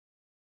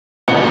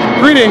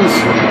Greetings.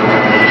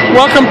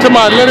 Welcome to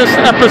my latest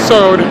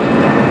episode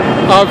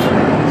of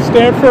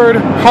Stanford,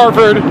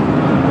 Harvard,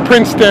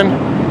 Princeton,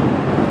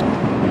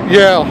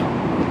 Yale.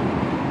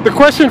 The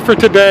question for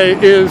today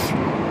is,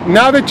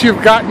 now that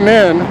you've gotten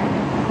in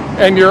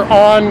and you're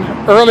on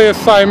early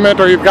assignment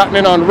or you've gotten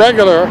in on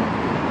regular,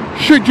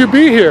 should you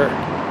be here?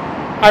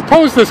 I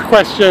pose this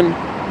question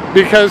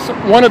because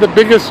one of the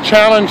biggest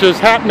challenges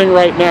happening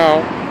right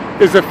now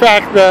is the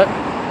fact that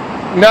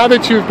now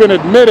that you've been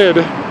admitted,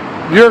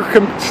 you're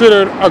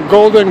considered a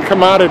golden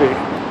commodity.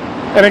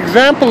 An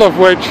example of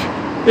which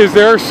is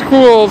there are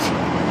schools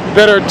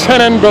that are 10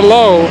 and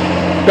below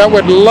that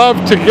would love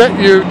to get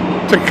you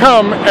to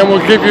come and will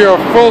give you a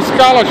full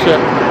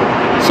scholarship.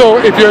 So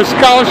if your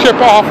scholarship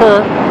offer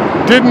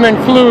didn't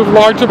include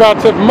large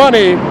amounts of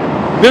money,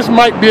 this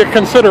might be a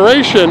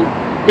consideration,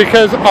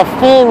 because a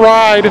full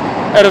ride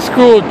at a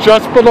school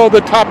just below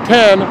the top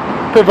 10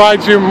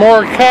 provides you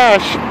more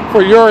cash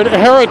for your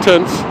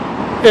inheritance.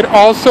 It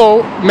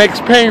also makes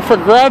paying for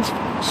grad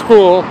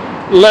school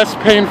less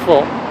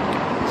painful.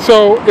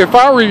 So if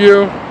I were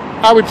you,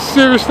 I would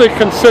seriously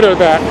consider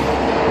that.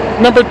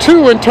 Number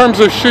two, in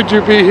terms of should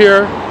you be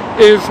here,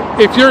 is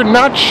if you're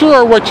not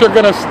sure what you're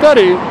going to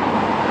study,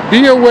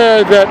 be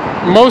aware that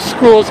most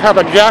schools have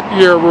a gap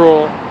year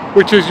rule,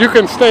 which is you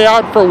can stay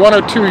out for 1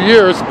 or 2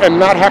 years and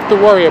not have to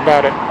worry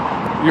about it.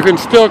 You can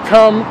still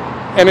come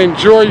and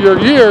enjoy your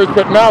years,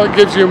 but now it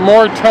gives you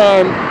more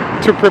time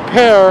to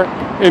prepare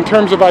in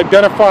terms of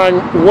identifying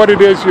what it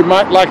is you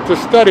might like to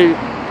study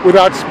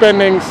without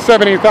spending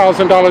 $70,000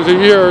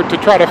 a year to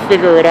try to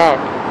figure it out.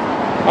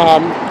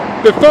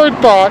 The third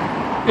thought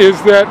is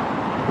that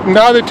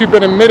now that you've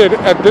been admitted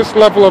at this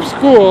level of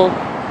school,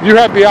 you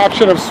have the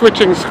option of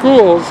switching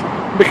schools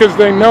because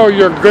they know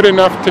you're good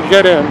enough to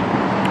get in.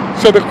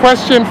 So the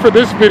question for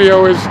this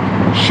video is,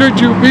 should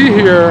you be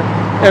here?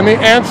 And the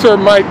answer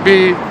might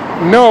be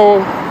no,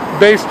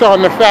 based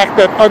on the fact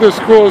that other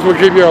schools will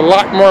give you a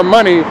lot more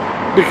money,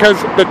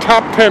 because the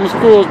top 10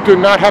 schools do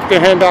not have to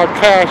hand out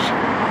cash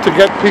to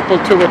get people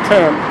to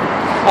attend.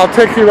 I'll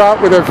take you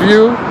out with a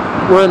view.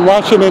 We're in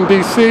Washington,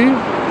 D.C.,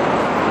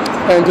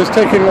 and just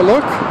taking a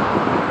look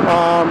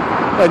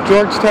at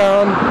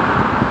Georgetown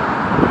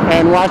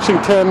and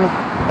Washington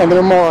and the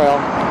Memorial.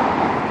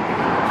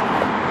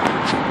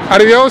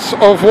 Adios,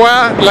 au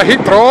revoir, la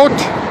hitrot,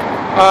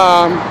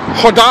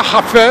 Hoda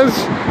Hafez,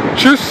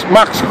 tschüss,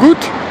 macht's gut,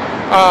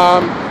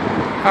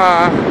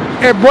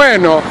 e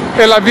bueno,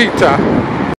 e la vita.